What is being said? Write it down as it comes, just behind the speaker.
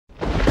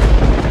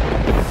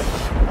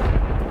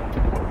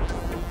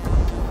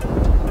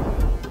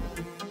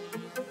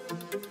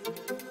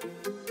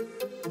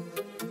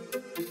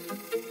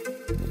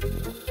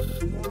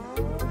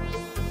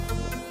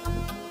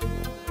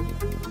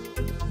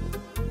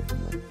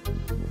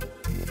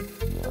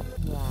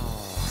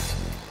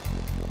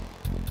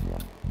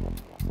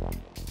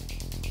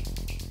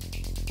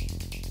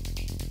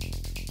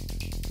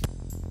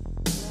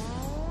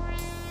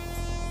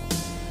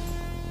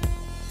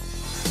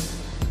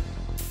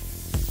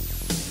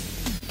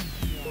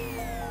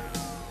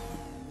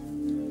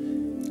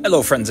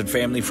Hello friends and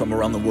family from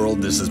around the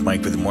world, this is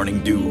Mike with the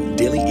Morning Dew,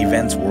 daily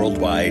events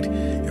worldwide,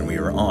 and we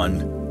are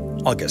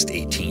on August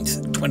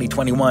 18th,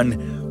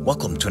 2021.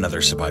 Welcome to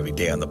another surviving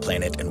day on the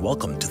planet, and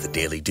welcome to the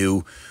Daily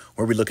Dew,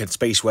 where we look at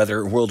space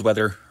weather, world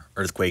weather,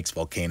 earthquakes,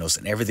 volcanoes,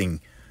 and everything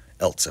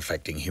else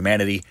affecting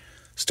humanity.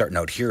 Starting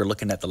out here,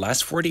 looking at the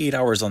last 48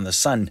 hours on the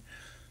sun,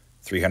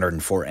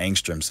 304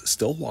 angstroms,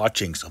 still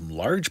watching some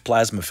large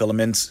plasma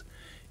filaments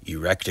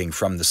erecting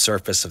from the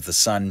surface of the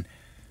sun.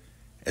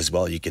 As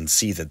well, you can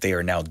see that they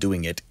are now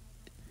doing it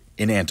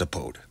in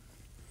antipode.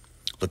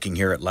 Looking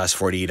here at last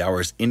 48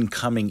 hours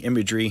incoming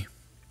imagery,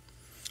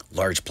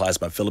 large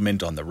plasma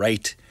filament on the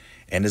right,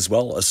 and as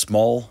well a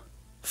small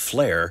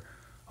flare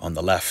on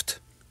the left.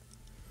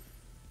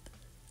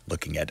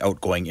 Looking at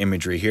outgoing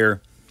imagery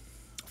here,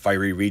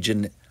 fiery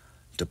region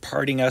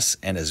departing us,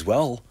 and as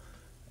well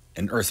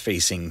an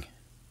Earth-facing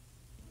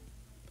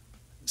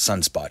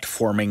sunspot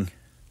forming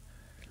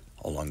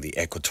along the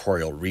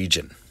equatorial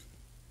region.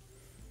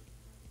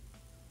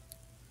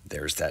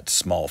 There's that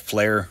small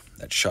flare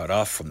that shot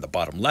off from the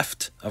bottom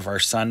left of our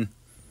sun,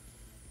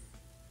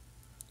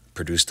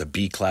 produced a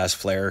B-class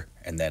flare,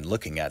 and then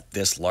looking at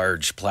this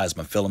large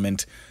plasma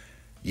filament,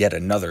 yet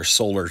another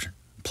solar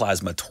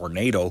plasma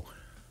tornado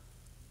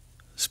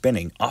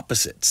spinning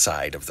opposite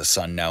side of the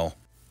sun now.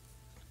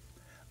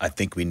 I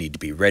think we need to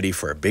be ready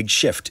for a big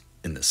shift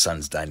in the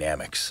sun's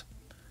dynamics.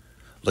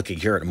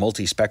 Looking here at a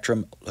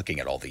multi-spectrum, looking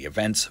at all the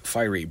events,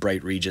 fiery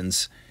bright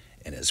regions,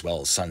 and as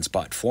well as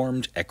sunspot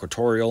formed,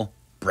 equatorial,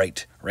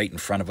 bright right in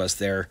front of us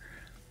there,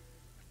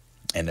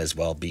 and as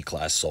well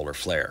B-class solar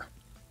flare.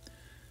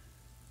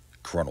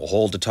 Coronal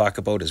hole to talk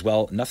about as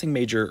well. Nothing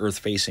major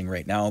Earth-facing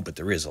right now, but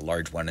there is a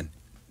large one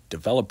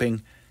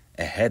developing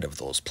ahead of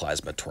those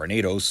plasma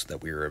tornadoes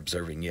that we were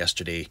observing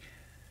yesterday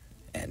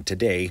and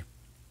today.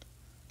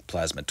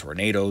 Plasma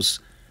tornadoes,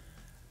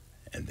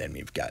 and then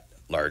we've got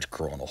large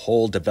coronal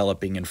hole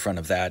developing in front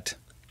of that,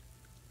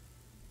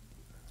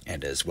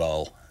 and as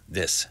well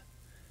this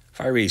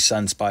fiery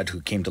sunspot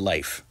who came to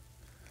life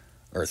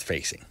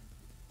Earth-facing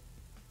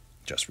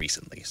just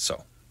recently.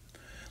 So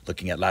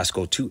looking at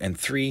LASCO 2 and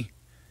 3,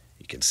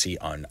 you can see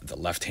on the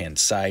left-hand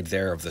side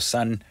there of the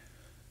sun,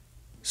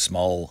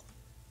 small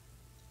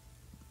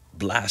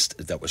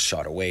blast that was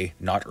shot away,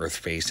 not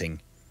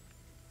Earth-facing.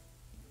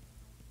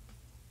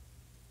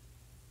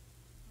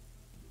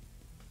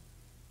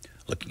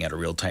 Looking at a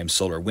real-time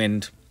solar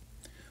wind,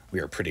 we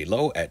are pretty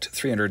low at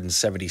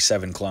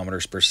 377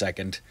 kilometers per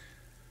second.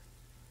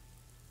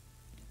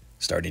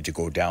 Starting to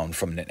go down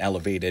from an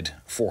elevated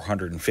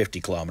 450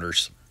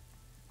 kilometers.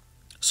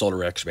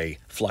 Solar X-ray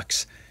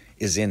flux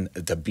is in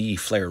the B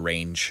flare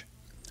range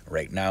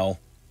right now.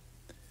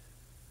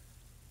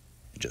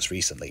 Just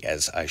recently,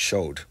 as I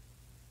showed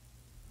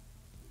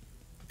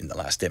in the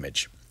last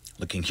image.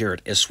 Looking here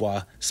at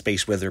ISWA,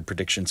 Space Weather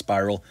Prediction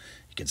Spiral,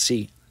 you can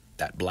see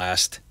that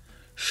blast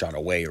shot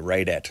away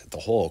right at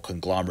the whole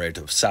conglomerate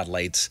of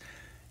satellites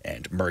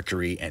and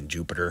Mercury and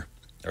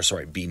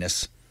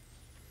Venus.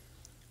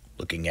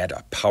 Looking at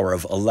a power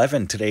of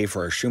 11 today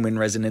for our Schumann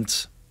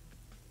resonance.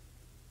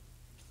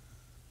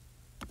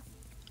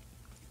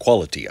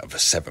 Quality of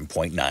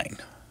 7.9.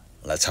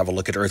 Let's have a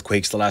look at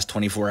earthquakes the last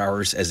 24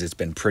 hours, as it's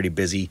been pretty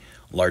busy.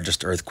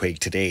 Largest earthquake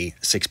today,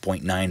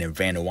 6.9 in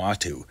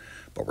Vanuatu.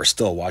 But we're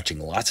still watching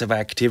lots of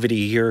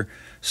activity here.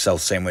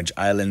 South Sandwich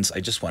Islands. I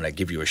just want to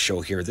give you a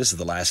show here. This is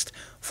the last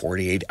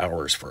 48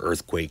 hours for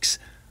earthquakes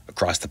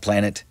across the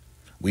planet.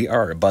 We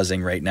are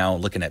buzzing right now,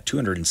 looking at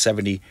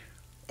 270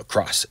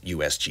 across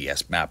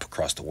USGS map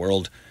across the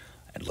world,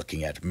 and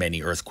looking at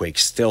many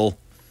earthquakes still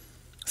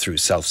through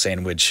South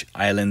Sandwich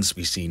Islands.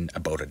 We've seen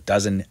about a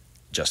dozen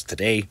just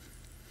today.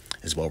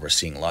 As well, we're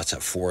seeing lots of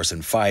 4s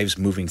and 5s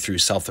moving through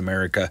South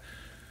America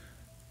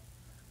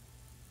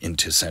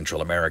into Central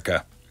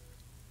America.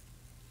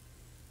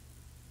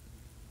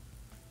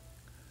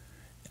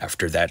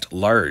 After that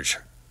large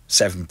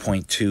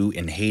 7.2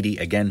 in Haiti,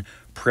 again,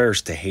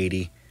 prayers to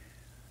Haiti.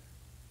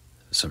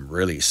 Some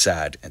really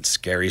sad and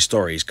scary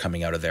stories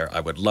coming out of there. I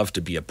would love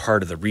to be a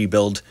part of the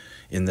rebuild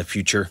in the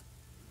future.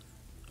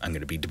 I'm going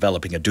to be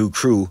developing a Dew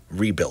Crew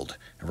rebuild,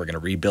 and we're going to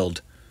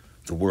rebuild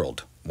the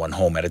world one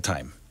home at a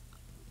time.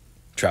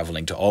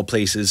 Traveling to all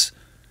places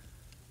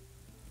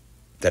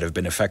that have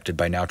been affected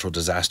by natural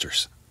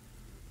disasters.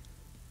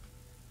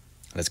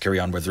 Let's carry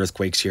on with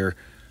earthquakes here.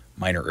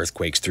 Minor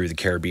earthquakes through the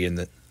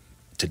Caribbean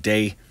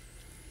today.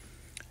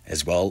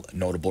 As well,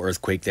 notable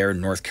earthquake there in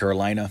North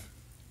Carolina.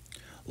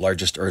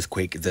 Largest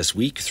earthquake this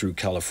week through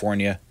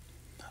California.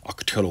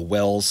 Octillo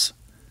Wells,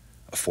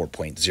 a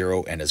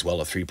 4.0 and as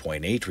well a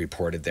 3.8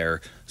 reported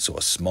there. So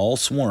a small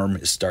swarm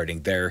is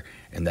starting there,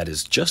 and that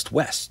is just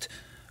west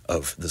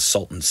of the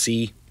Salton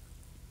Sea.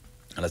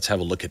 And let's have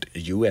a look at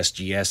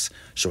USGS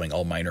showing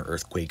all minor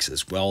earthquakes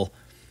as well.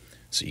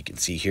 So you can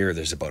see here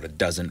there's about a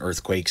dozen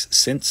earthquakes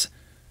since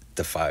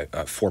the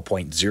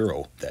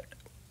 4.0 that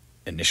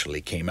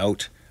initially came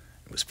out.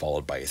 It was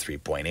followed by a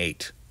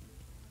 3.8.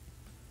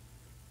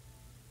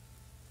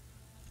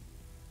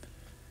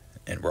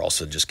 And we're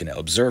also just going to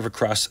observe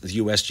across the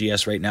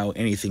USGS right now.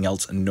 Anything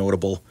else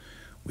notable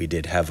We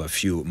did have a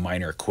few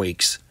minor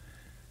quakes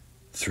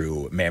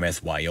through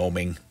Mammoth,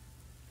 Wyoming,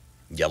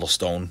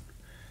 Yellowstone,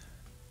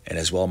 and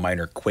as well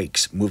minor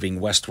quakes moving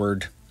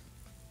westward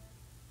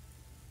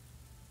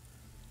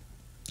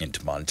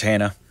into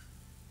Montana.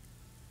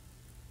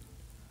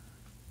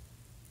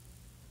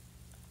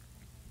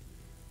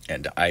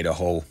 And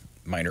Idaho,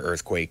 minor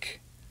earthquake.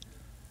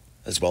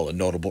 As well, a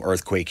notable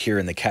earthquake here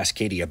in the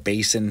Cascadia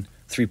Basin,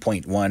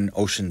 3.1,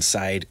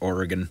 Oceanside,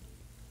 Oregon.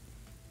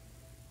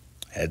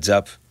 Heads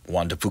up,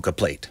 Juan de Fuca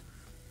Plate.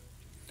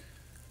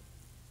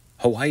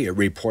 Hawaii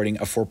reporting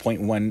a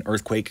 4.1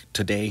 earthquake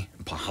today,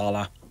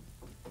 Pahala.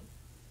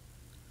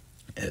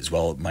 As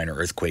well, minor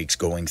earthquakes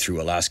going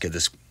through Alaska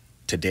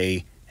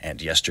today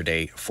and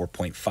yesterday,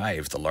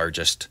 4.5, the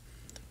largest.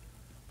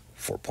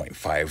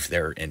 4.5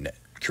 there in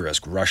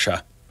Kursk,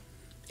 Russia,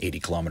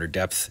 80-kilometer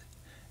depth.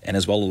 And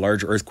as well, a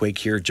large earthquake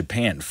here,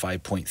 Japan,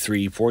 5.3,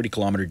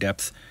 40-kilometer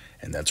depth.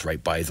 And that's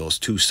right by those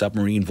two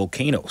submarine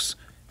volcanoes.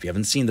 If you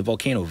haven't seen the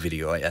volcano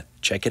video yet,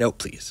 check it out,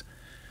 please.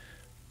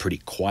 Pretty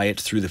quiet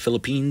through the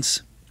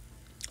Philippines.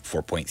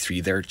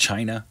 4.3 there,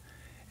 China.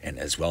 And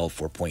as well,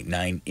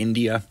 4.9,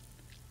 India.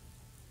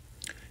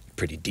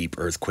 Pretty deep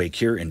earthquake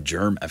here in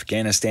Jerm,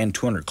 Afghanistan,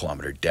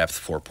 200-kilometer depth,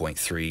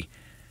 4.3.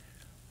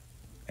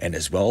 And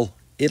as well,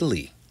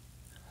 Italy,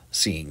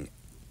 seeing,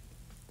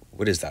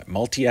 what is that,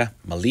 Malta,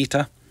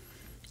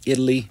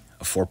 Italy,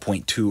 a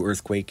 4.2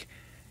 earthquake.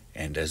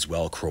 And as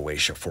well,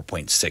 Croatia,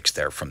 4.6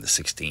 there from the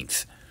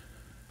 16th.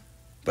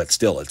 But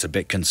still, it's a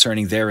bit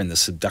concerning there in the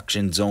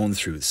subduction zone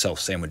through the South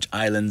Sandwich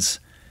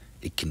Islands.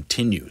 It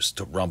continues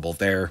to rumble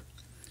there.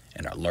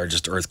 And our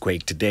largest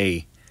earthquake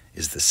today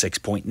is the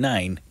 6.9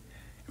 in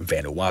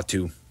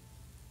Vanuatu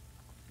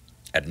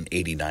at an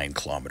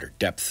 89-kilometer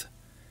depth.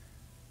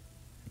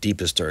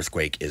 Deepest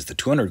earthquake is the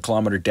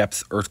 200-kilometer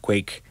depth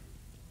earthquake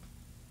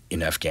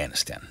in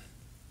Afghanistan.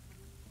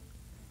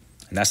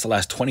 And that's the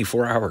last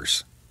 24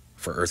 hours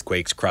for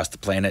earthquakes across the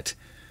planet.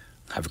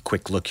 Have a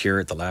quick look here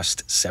at the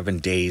last 7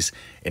 days,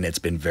 and it's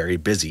been very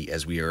busy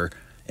as we are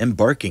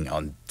embarking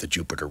on the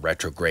Jupiter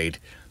retrograde.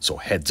 So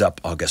heads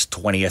up, August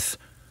 20th,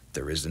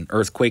 there is an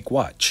earthquake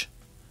watch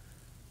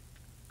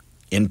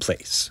in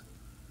place.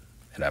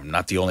 And I'm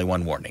not the only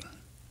one warning.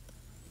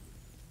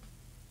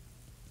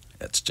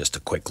 That's just a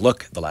quick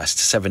look at the last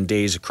 7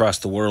 days across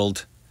the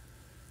world.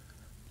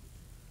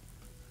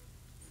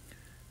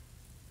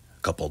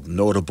 A couple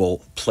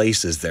notable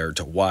places there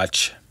to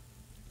watch.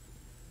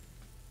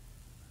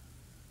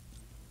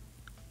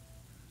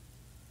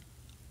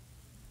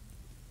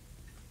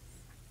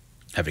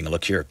 Having a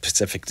look here at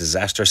Pacific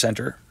Disaster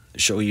Center,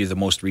 show you the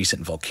most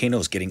recent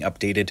volcanoes getting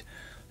updated.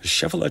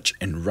 Sheveluch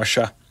in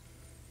Russia,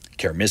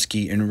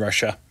 Kermisky in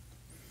Russia,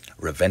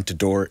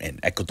 Reventador in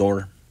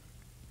Ecuador,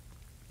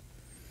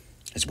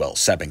 as well as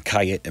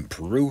Sabancayat in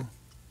Peru,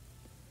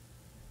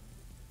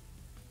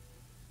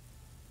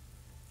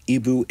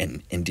 Ibu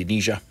in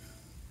Indonesia,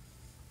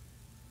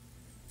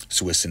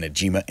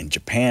 Suwasanajima in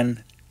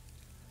Japan.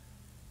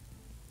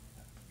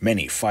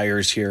 Many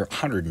fires here,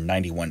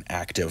 191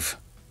 active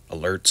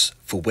alerts.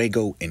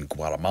 Fuego in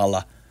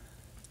Guatemala.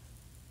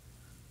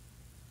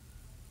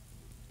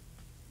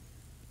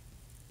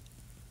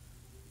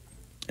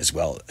 As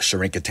well,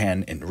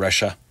 Sharinkatan in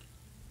Russia.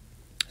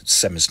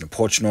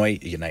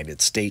 Semisnopochnoi,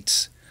 United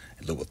States.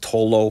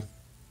 Luatolo.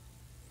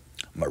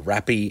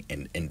 Marapi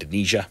in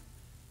Indonesia.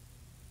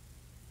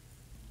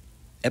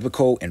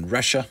 Ebico in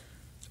Russia.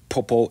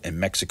 Popo in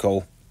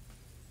Mexico.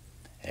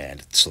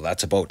 And so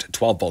that's about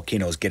 12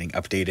 volcanoes getting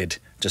updated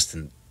just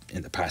in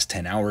the past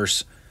 10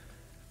 hours.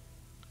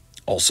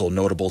 Also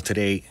notable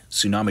today,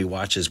 tsunami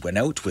watches went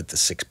out with the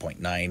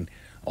 6.9,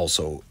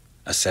 also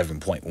a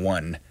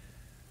 7.1.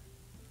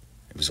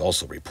 It was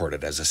also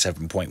reported as a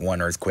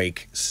 7.1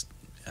 earthquake,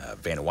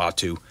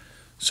 Vanuatu.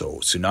 So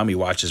tsunami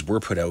watches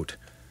were put out,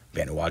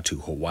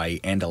 Vanuatu,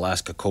 Hawaii, and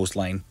Alaska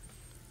coastline.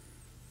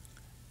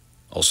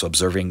 Also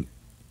observing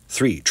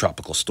 3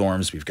 tropical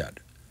storms. We've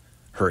got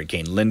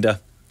Hurricane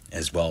Linda,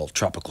 as well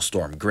Tropical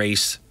Storm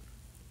Grace,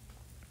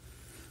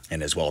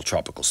 and as well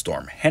Tropical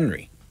Storm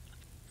Henry.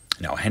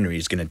 Now, Henry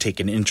is going to take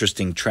an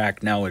interesting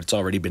track now. It's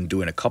already been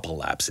doing a couple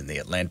laps in the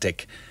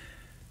Atlantic.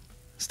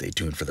 Stay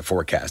tuned for the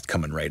forecast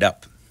coming right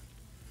up.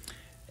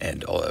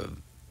 And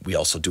we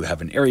also do have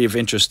an area of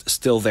interest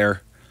still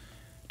there.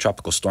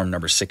 Tropical Storm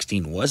number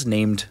 16 was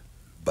named,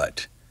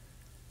 but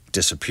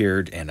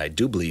disappeared, and I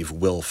do believe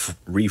will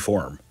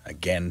reform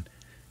again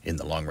in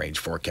the long-range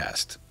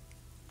forecast.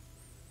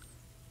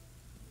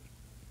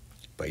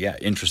 But yeah,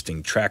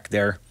 interesting track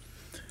there.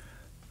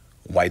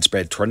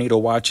 Widespread tornado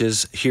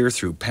watches here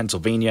through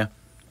Pennsylvania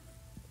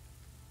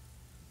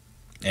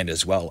and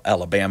as well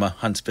Alabama,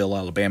 Huntsville,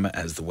 Alabama,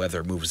 as the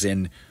weather moves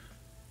in.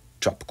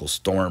 Tropical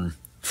Storm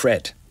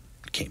Fred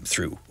came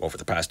through over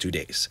the past 2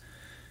 days.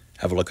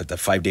 Have a look at the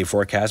 5-day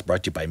forecast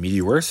brought to you by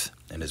MeteoEarth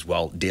and as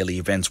well daily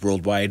events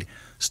worldwide,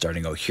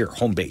 starting out here,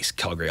 home base,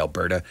 Calgary,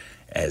 Alberta.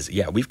 As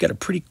yeah, we've got a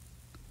pretty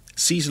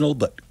seasonal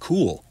but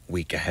cool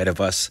week ahead of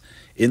us.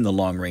 In the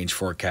long range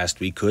forecast,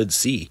 we could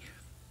see,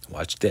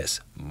 watch this,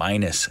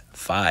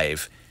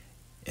 -5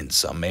 in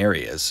some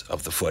areas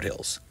of the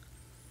foothills.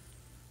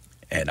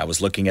 And I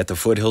was looking at the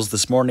foothills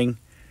this morning,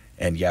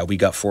 and yeah, we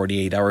got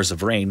 48 hours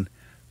of rain,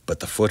 but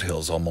the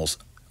foothills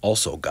almost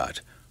also got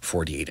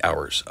 48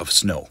 hours of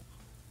snow.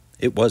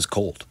 It was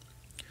cold.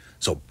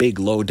 So big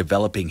low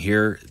developing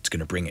here. It's going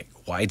to bring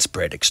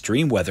widespread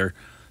extreme weather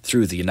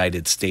through the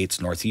United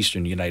States,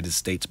 northeastern United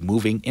States,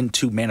 moving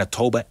into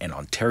Manitoba and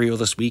Ontario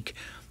this week.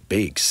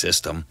 Big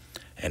system,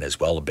 and as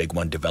well a big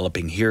one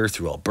developing here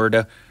through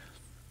Alberta.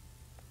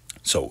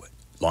 So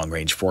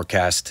long-range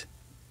forecast,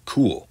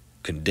 cool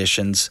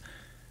conditions.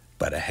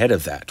 But ahead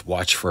of that,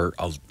 watch for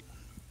a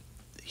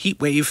heat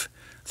wave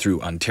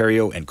through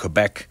Ontario and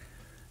Quebec.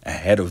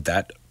 Ahead of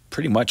that,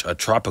 pretty much a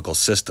tropical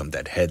system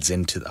that heads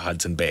into the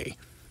Hudson Bay.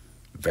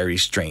 Very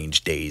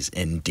strange days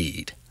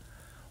indeed.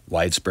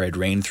 Widespread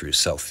rain through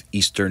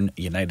southeastern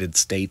United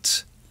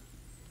States.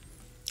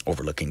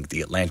 Overlooking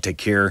the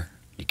Atlantic here,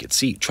 you can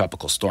see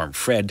Tropical Storm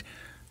Fred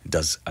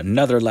does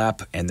another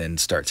lap and then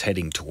starts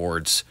heading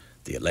towards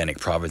the Atlantic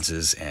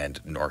provinces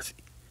and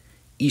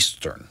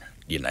northeastern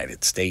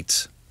United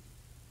States.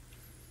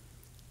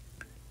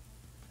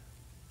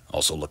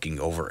 Also looking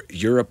over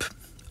Europe,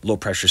 low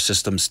pressure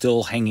system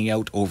still hanging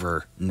out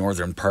over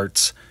northern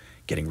parts,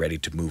 getting ready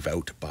to move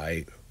out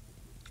by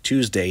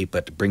Tuesday,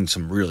 but bring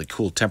some really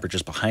cool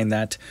temperatures behind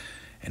that.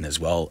 And as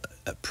well,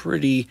 a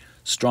pretty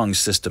strong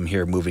system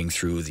here moving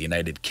through the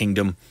United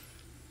Kingdom,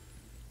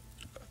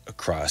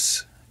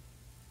 across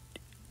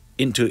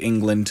into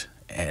England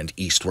and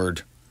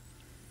eastward.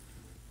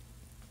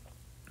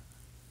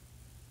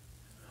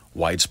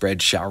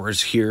 Widespread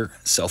showers here,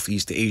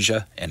 Southeast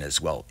Asia, and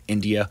as well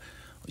India.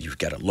 You've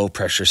got a low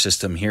pressure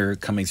system here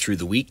coming through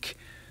the week.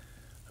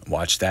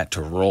 Watch that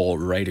to roll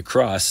right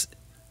across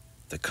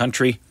the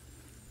country.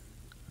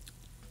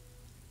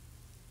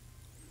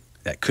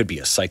 That could be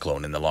a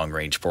cyclone in the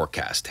long-range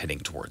forecast heading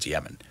towards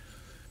Yemen.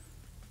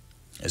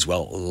 As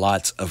well,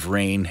 lots of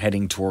rain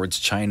heading towards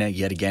China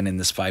yet again in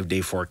this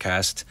 5-day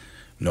forecast.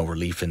 No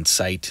relief in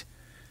sight.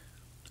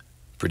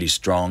 Pretty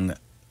strong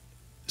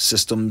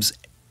systems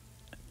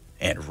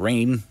and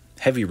rain,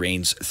 heavy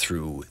rains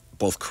through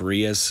both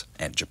Koreas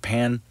and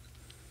Japan.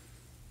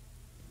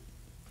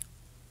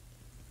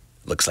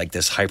 Looks like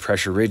this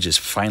high-pressure ridge is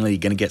finally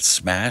going to get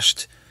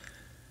smashed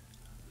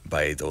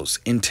by those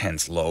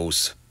intense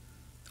lows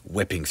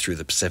whipping through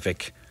the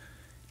Pacific.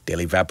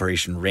 Daily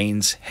evaporation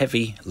rains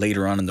heavy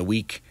later on in the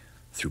week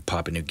through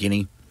Papua New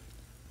Guinea.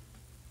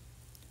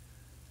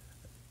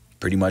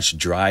 Pretty much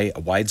dry,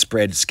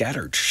 widespread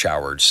scattered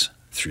showers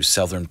through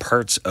southern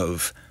parts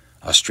of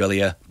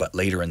Australia, but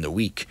later in the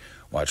week,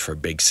 watch for a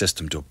big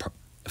system to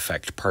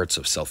affect parts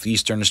of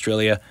southeastern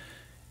Australia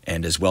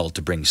and as well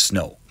to bring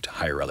snow to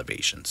higher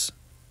elevations.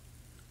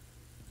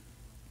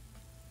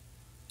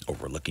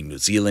 Overlooking New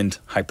Zealand,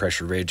 high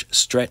pressure ridge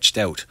stretched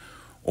out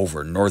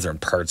over northern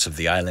parts of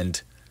the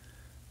island,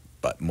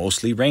 but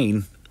mostly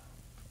rain,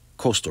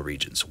 coastal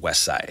regions,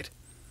 west side.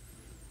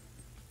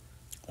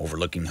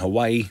 Overlooking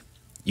Hawaii,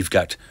 you've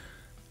got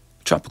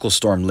Tropical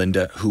Storm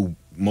Linda, who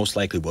most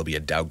likely will be a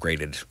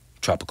downgraded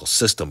tropical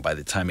system by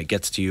the time it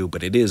gets to you,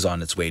 but it is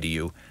on its way to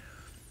you.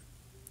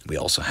 We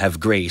also have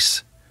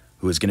Grace,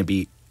 who is going to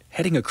be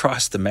heading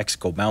across the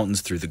Mexico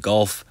mountains through the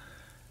Gulf,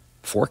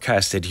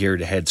 forecasted here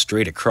to head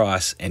straight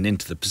across and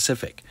into the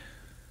Pacific.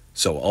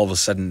 So all of a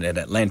sudden, an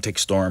Atlantic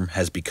storm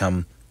has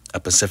become a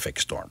Pacific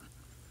storm.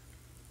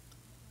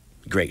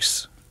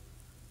 Grace.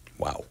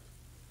 Wow.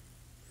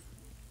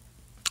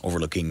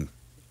 Overlooking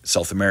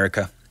South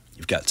America,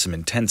 you've got some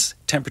intense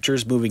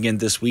temperatures moving in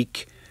this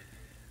week.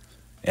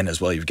 And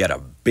as well, you've got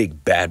a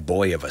big bad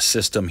boy of a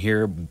system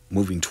here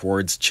moving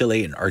towards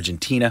Chile and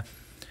Argentina.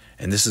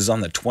 And this is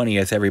on the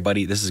 20th,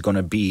 everybody. This is going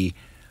to be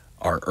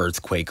our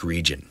earthquake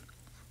region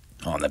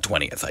on the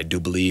 20th. I do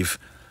believe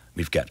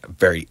we've got a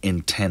very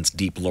intense,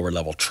 deep, lower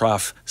level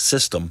trough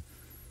system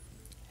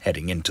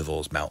heading into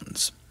those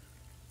mountains.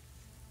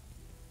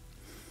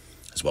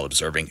 As well,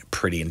 observing a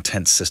pretty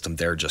intense system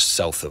there just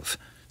south of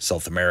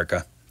South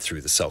America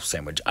through the South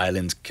Sandwich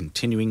Islands,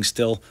 continuing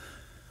still.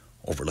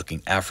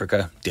 Overlooking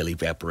Africa, daily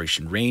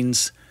evaporation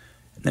rains.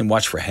 And then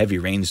watch for heavy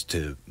rains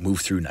to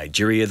move through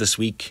Nigeria this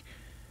week.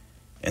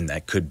 And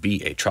that could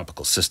be a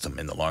tropical system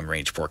in the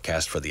long-range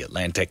forecast for the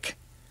Atlantic.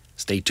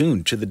 Stay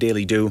tuned to the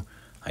Daily Do.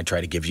 I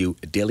try to give you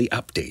daily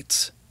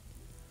updates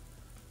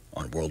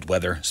on world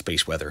weather,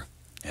 space weather,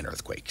 and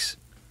earthquakes.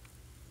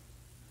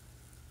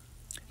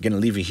 I'm going to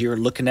leave you here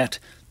looking at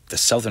the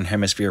southern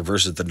hemisphere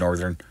versus the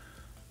northern,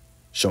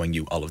 showing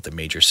you all of the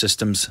major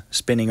systems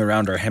spinning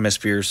around our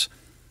hemispheres,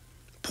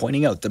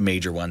 pointing out the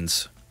major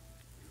ones.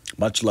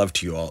 Much love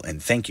to you all,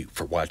 and thank you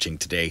for watching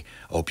today.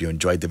 I hope you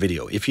enjoyed the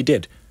video. If you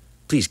did,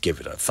 please give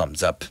it a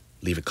thumbs up,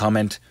 leave a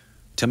comment,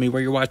 tell me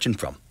where you're watching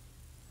from.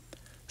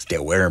 Stay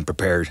aware and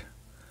prepared.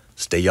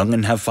 Stay young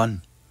and have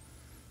fun.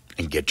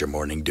 And get your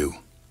morning dew.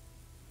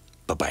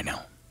 Bye-bye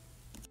now.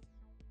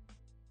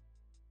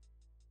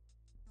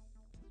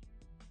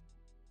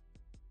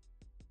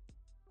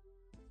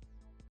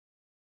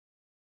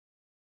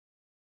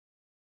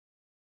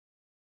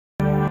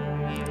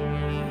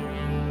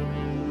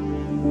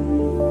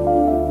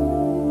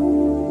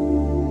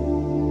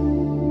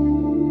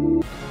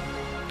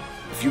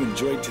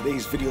 enjoyed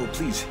today's video,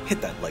 please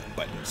hit that like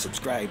button,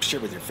 subscribe, share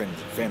with your friends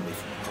and family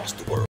from across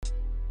the world.